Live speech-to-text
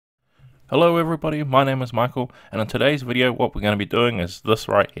Hello everybody, my name is Michael, and in today's video what we're going to be doing is this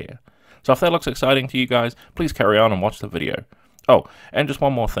right here. So if that looks exciting to you guys, please carry on and watch the video. Oh, and just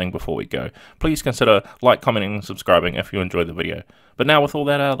one more thing before we go. Please consider like, commenting, and subscribing if you enjoyed the video. But now with all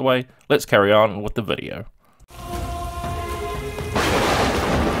that out of the way, let's carry on with the video.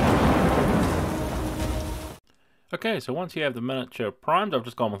 Okay, so once you have the miniature primed, I've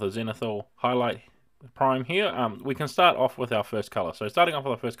just gone with a zenithal highlight prime here. We can start off with our first color. So starting off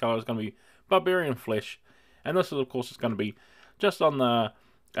with our first color is going to be barbarian flesh, and this is of course going to be just on the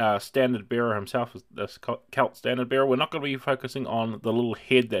standard bearer himself, this Celt standard bearer. We're not going to be focusing on the little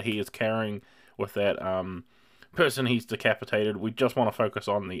head that he is carrying with that person he's decapitated. We just want to focus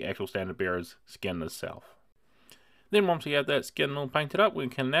on the actual standard bearer's skin itself. Then once we have that skin all painted up, we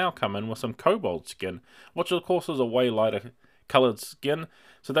can now come in with some kobold skin, which of course is a way lighter coloured skin.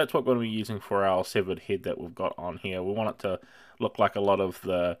 So that's what we're going to be using for our severed head that we've got on here. We want it to look like a lot of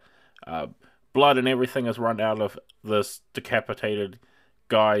the blood and everything is run out of this decapitated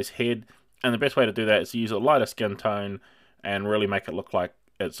guy's head. And the best way to do that is to use a lighter skin tone and really make it look like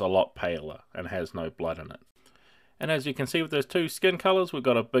it's a lot paler and has no blood in it. And as you can see with those two skin colours, we've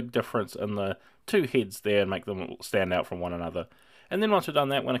got a big difference in the two heads there and make them stand out from one another. And then once we've done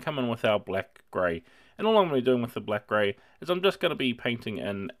that, we're going to come in with our black grey. And all I'm going to be doing with the black grey is I'm just going to be painting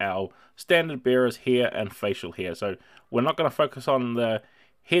in our standard bearer's hair and facial hair. So we're not going to focus on the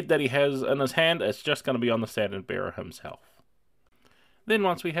head that he has in his hand, it's just going to be on the standard bearer himself. Then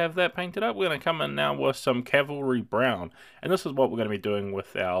once we have that painted up, we're going to come in now with some cavalry brown. And this is what we're going to be doing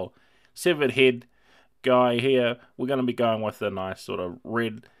with our severed head guy here. We're going to be going with a nice sort of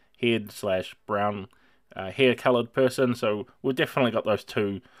red head slash brown hair coloured person. So we've definitely got those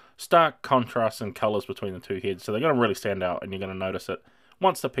two stark contrasts and colours between the two heads. So they're going to really stand out and you're going to notice it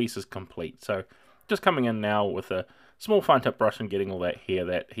once the piece is complete. So just coming in now with a small fine tip brush and getting all that hair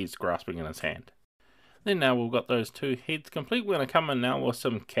that he's grasping in his hand. Then now we've got those two heads complete, we're going to come in now with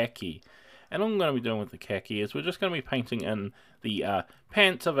some khaki. And all I'm going to be doing with the khaki is we're just going to be painting in the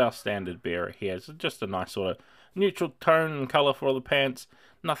pants of our standard bearer here. It's just a nice sort of neutral tone and colour for the pants.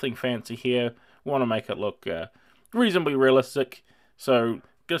 Nothing fancy here. We want to make it look reasonably realistic. So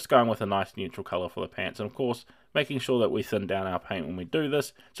just going with a nice neutral colour for the pants. And of course, making sure that we thin down our paint when we do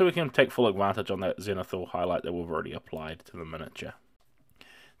this, so we can take full advantage on that zenithal highlight that we've already applied to the miniature.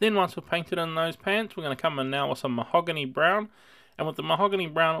 Then once we've painted in those pants, we're going to come in now with some mahogany brown. And with the mahogany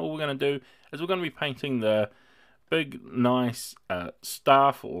brown, all we're going to do is we're going to be painting the big, nice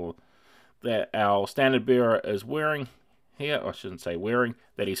staff or that our standard bearer is wearing here. I shouldn't say wearing,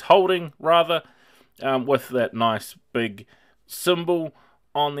 that he's holding rather, with that nice big symbol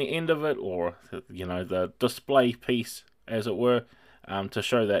on the end of it, or you know, the display piece as it were, to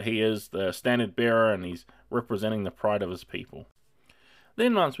show that he is the standard bearer and he's representing the pride of his people.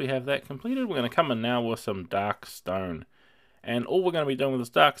 Then once we have that completed, we're going to come in now with some dark stone. And all we're going to be doing with this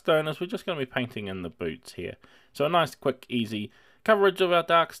dark stone is we're just going to be painting in the boots here. So a nice, quick, easy coverage of our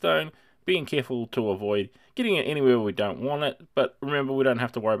dark stone, being careful to avoid getting it anywhere we don't want it. But remember, we don't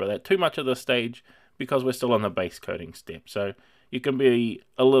have to worry about that too much at this stage because we're still on the base coating step. So you can be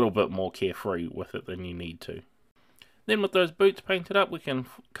a little bit more carefree with it than you need to. Then with those boots painted up, we can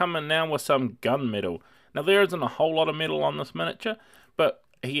come in now with some gunmetal. Now there isn't a whole lot of metal on this miniature, but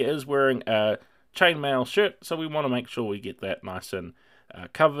he is wearing a chainmail shirt, so we want to make sure we get that nice and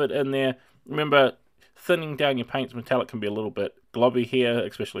covered in there. Remember, thinning down your paints metallic can be a little bit globby here,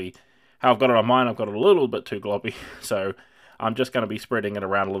 especially how I've got it on mine. I've got it a little bit too globby, so I'm just going to be spreading it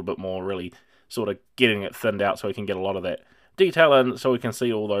around a little bit more, really sort of getting it thinned out so we can get a lot of that detail in, so we can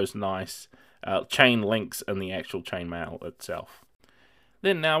see all those nice chain links in the actual chainmail itself.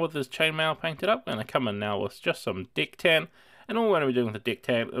 Then now with this chainmail painted up, I'm going to come in now with just some deck tan. And all we're going to be doing with the deck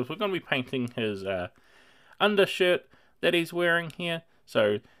tan is we're going to be painting his undershirt that he's wearing here.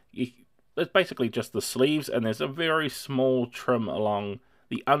 So it's basically just the sleeves, and there's a very small trim along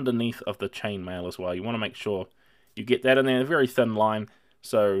the underneath of the chainmail as well. You want to make sure you get that in there, a very thin line.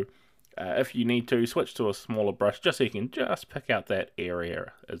 So if you need to, switch to a smaller brush just so you can just pick out that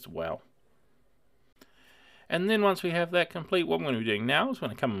area as well. And then once we have that complete, what we're going to be doing now is we're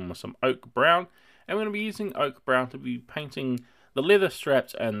going to come in with some oak brown. And we're going to be using oak brown to be painting the leather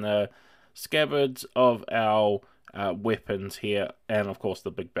straps and the scabbards of our weapons here. And of course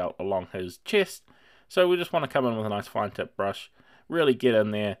the big belt along his chest. So we just want to come in with a nice fine tip brush. Really get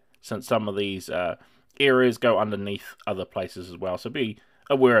in there, since some of these areas go underneath other places as well. So be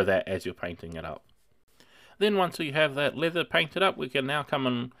aware of that as you're painting it up. Then once we have that leather painted up, we can now come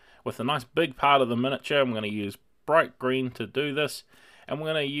in with a nice big part of the miniature. I'm going to use bright green to do this. And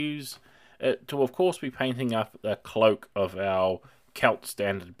we're going to use to of course be painting up the cloak of our Celt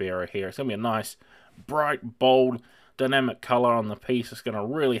standard bearer here. It's going to be a nice, bright, bold, dynamic color on the piece. It's going to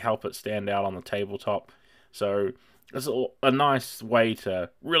really help it stand out on the tabletop. So it's a nice way to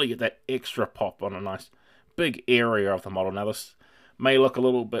really get that extra pop on a nice big area of the model. Now this may look a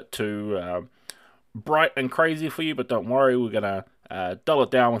little bit too bright and crazy for you, but don't worry, we're going to dull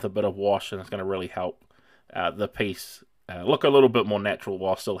it down with a bit of wash, and it's going to really help the piece look a little bit more natural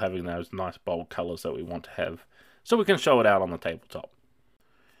while still having those nice bold colors that we want to have, so we can show it out on the tabletop.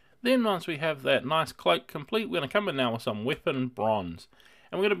 Then once we have that nice cloak complete, we're going to come in now with some weapon bronze,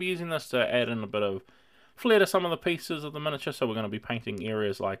 and we're going to be using this to add in a bit of flair to some of the pieces of the miniature. So we're going to be painting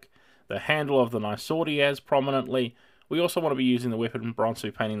areas like the handle of the nice sword he has prominently. We also want to be using the weapon bronze to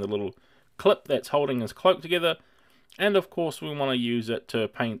be painting the little clip that's holding his cloak together, and of course we want to use it to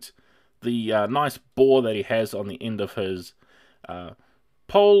paint the nice boar that he has on the end of his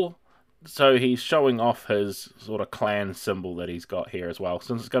pole, so he's showing off his sort of clan symbol that he's got here as well,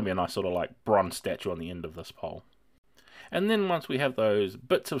 since it's going to be a nice sort of like bronze statue on the end of this pole. And then once we have those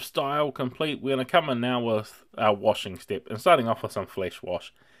bits of style complete, we're going to come in now with our washing step, and starting off with some flesh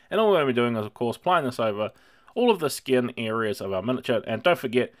wash. And all we're going to be doing is, of course, applying this over all of the skin areas of our miniature. And don't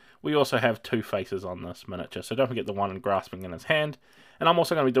forget, we also have two faces on this miniature, so don't forget the one grasping in his hand. And I'm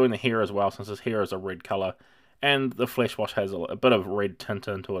also going to be doing the hair as well, since his hair is a red colour, and the flesh wash has a bit of red tint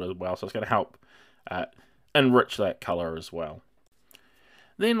into it as well, so it's going to help enrich that colour as well.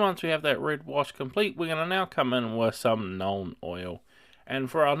 Then once we have that red wash complete, we're going to now come in with some nuln oil. And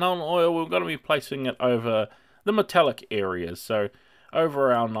for our nuln oil, we're going to be placing it over the metallic areas. So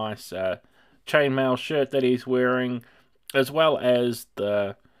over our nice chainmail shirt that he's wearing, as well as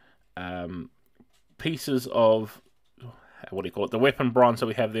the pieces of, what do you call it, the weapon bronze that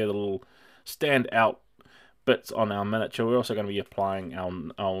we have there, the little stand out bits on our miniature. We're also going to be applying our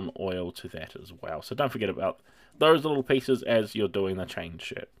nuln oil to that as well. So don't forget about those little pieces as you're doing the chain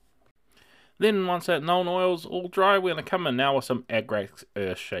shirt. Then once that nuln oil's all dry, we're going to come in now with some agrax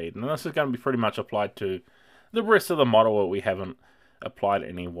earthshade, and this is going to be pretty much applied to the rest of the model where we haven't applied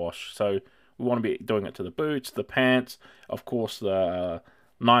any wash. So we want to be doing it to the boots, the pants, of course the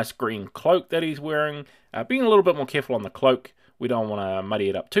nice green cloak that he's wearing. Being a little bit more careful on the cloak, we don't want to muddy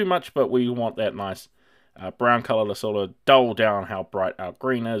it up too much, but we want that nice brown color to sort of dull down how bright our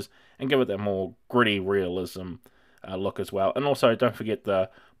green is and give it that more gritty realism look as well. And also don't forget the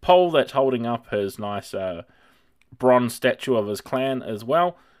pole that's holding up his nice bronze statue of his clan as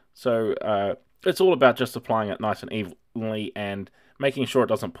well. So it's all about just applying it nice and evenly and making sure it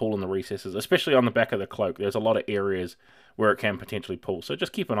doesn't pull in the recesses, especially on the back of the cloak. There's a lot of areas where it can potentially pull, so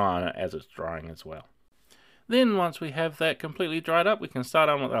just keep an eye on it as it's drying as well. Then once we have that completely dried up, we can start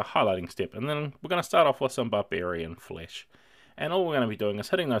on with our highlighting step, and then we're going to start off with some barbarian flesh. And all we're going to be doing is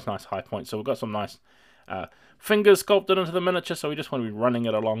hitting those nice high points. So we've got some nice fingers sculpted into the miniature, so we just want to be running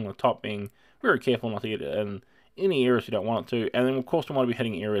it along the top, being very careful not to get it in any areas you don't want it to. And then of course we want to be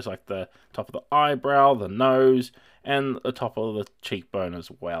hitting areas like the top of the eyebrow, the nose, and the top of the cheekbone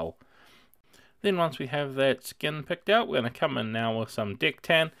as well. Then once we have that skin picked out, we're going to come in now with some deck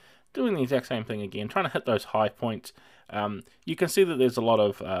tan, doing the exact same thing again, trying to hit those high points. You can see that there's a lot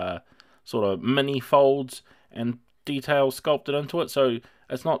of sort of mini folds and details sculpted into it, so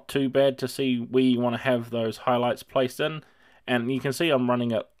it's not too bad to see where you want to have those highlights placed in. And you can see I'm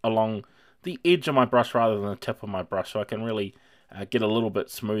running it along the edge of my brush rather than the tip of my brush, so I can really get a little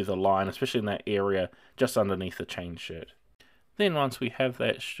bit smoother line, especially in that area just underneath the chain shirt. Then once we have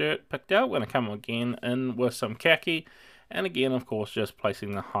that shirt picked out, we're going to come again in with some khaki, and again of course just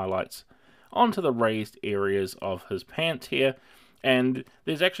placing the highlights onto the raised areas of his pants here. And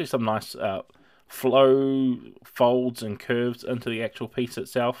there's actually some nice flow folds and curves into the actual piece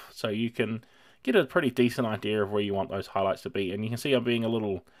itself, so you can get a pretty decent idea of where you want those highlights to be. And you can see I'm being a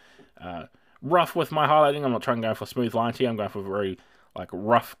little rough with my highlighting. I'm not trying to go for smooth lines here, I'm going for very like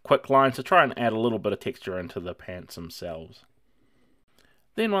rough quick lines to try and add a little bit of texture into the pants themselves.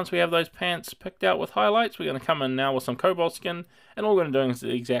 Then once we have those pants picked out with highlights, we're going to come in now with some kobold skin, and all we're going to do is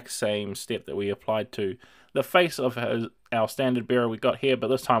the exact same step that we applied to the face of our standard bearer we got here, but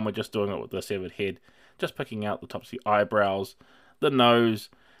this time we're just doing it with the severed head, just picking out the tops of the eyebrows, the nose,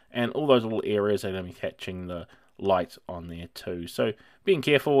 and all those little areas that are going to be catching the light on there too. So being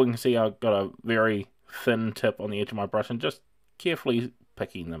careful, we can see I've got a very thin tip on the edge of my brush and just carefully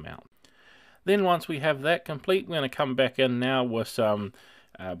picking them out. Then once we have that complete, we're going to come back in now with some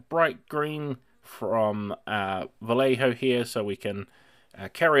bright green from Vallejo here, so we can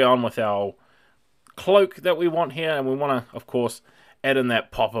carry on with our cloak that we want here. And we want to of course add in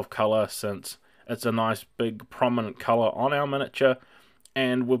that pop of color, since it's a nice big prominent color on our miniature.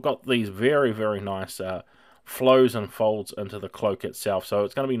 And we've got these very nice flows and folds into the cloak itself. So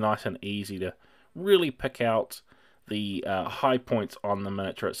it's going to be nice and easy to really pick out the high points on the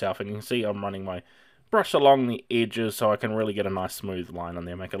miniature itself. And you can see I'm running my brush along the edges so I can really get a nice smooth line on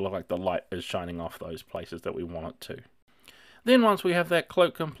there, make it look like the light is shining off those places that we want it to. Then once we have that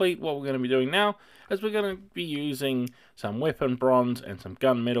cloak complete, what we're going to be doing now is we're going to be using some weapon bronze and some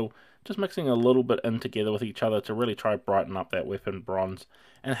gun metal, just mixing a little bit in together with each other to really try to brighten up that weapon bronze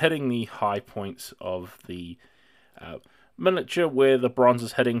and hitting the high points of the miniature where the bronze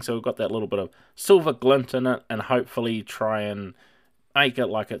is hitting. So we've got that little bit of silver glint in it, and hopefully try and make it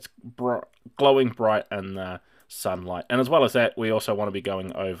like it's glowing bright in the sunlight. And as well as that, we also want to be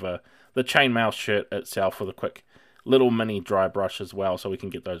going over the chainmail shirt itself with a quick little mini dry brush as well, so we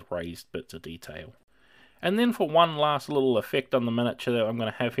can get those raised bits of detail. And then for one last little effect on the miniature that I'm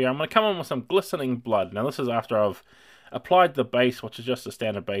going to have here, I'm going to come in with some glistening blood. Now this is after I've applied the base, which is just a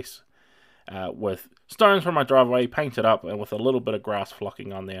standard base, with stones from my driveway, painted up, and with a little bit of grass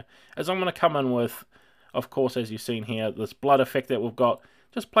flocking on there. As I'm going to come in with, of course, as you've seen here, this blood effect that we've got,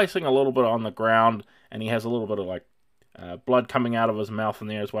 just placing a little bit on the ground, and he has a little bit of like blood coming out of his mouth in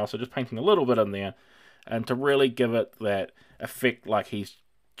there as well, so just painting a little bit in there, and to really give it that effect like he's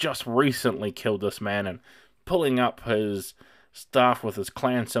just recently killed this man, and pulling up his staff with his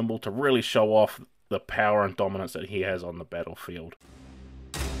clan symbol to really show off the power and dominance that he has on the battlefield.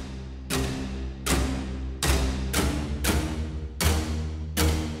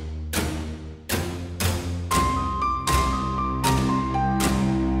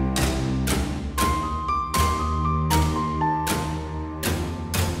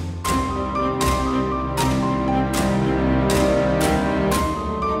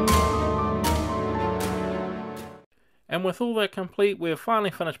 And with all that complete, we've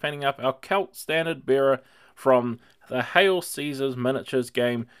finally finished painting up our Celt standard bearer from the Hail Caesars miniatures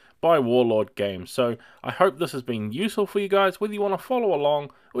game by Warlord Games. So I hope this has been useful for you guys, whether you want to follow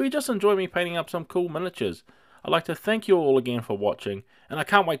along or you just enjoy me painting up some cool miniatures. I'd like to thank you all again for watching, and I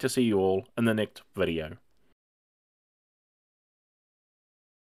can't wait to see you all in the next video.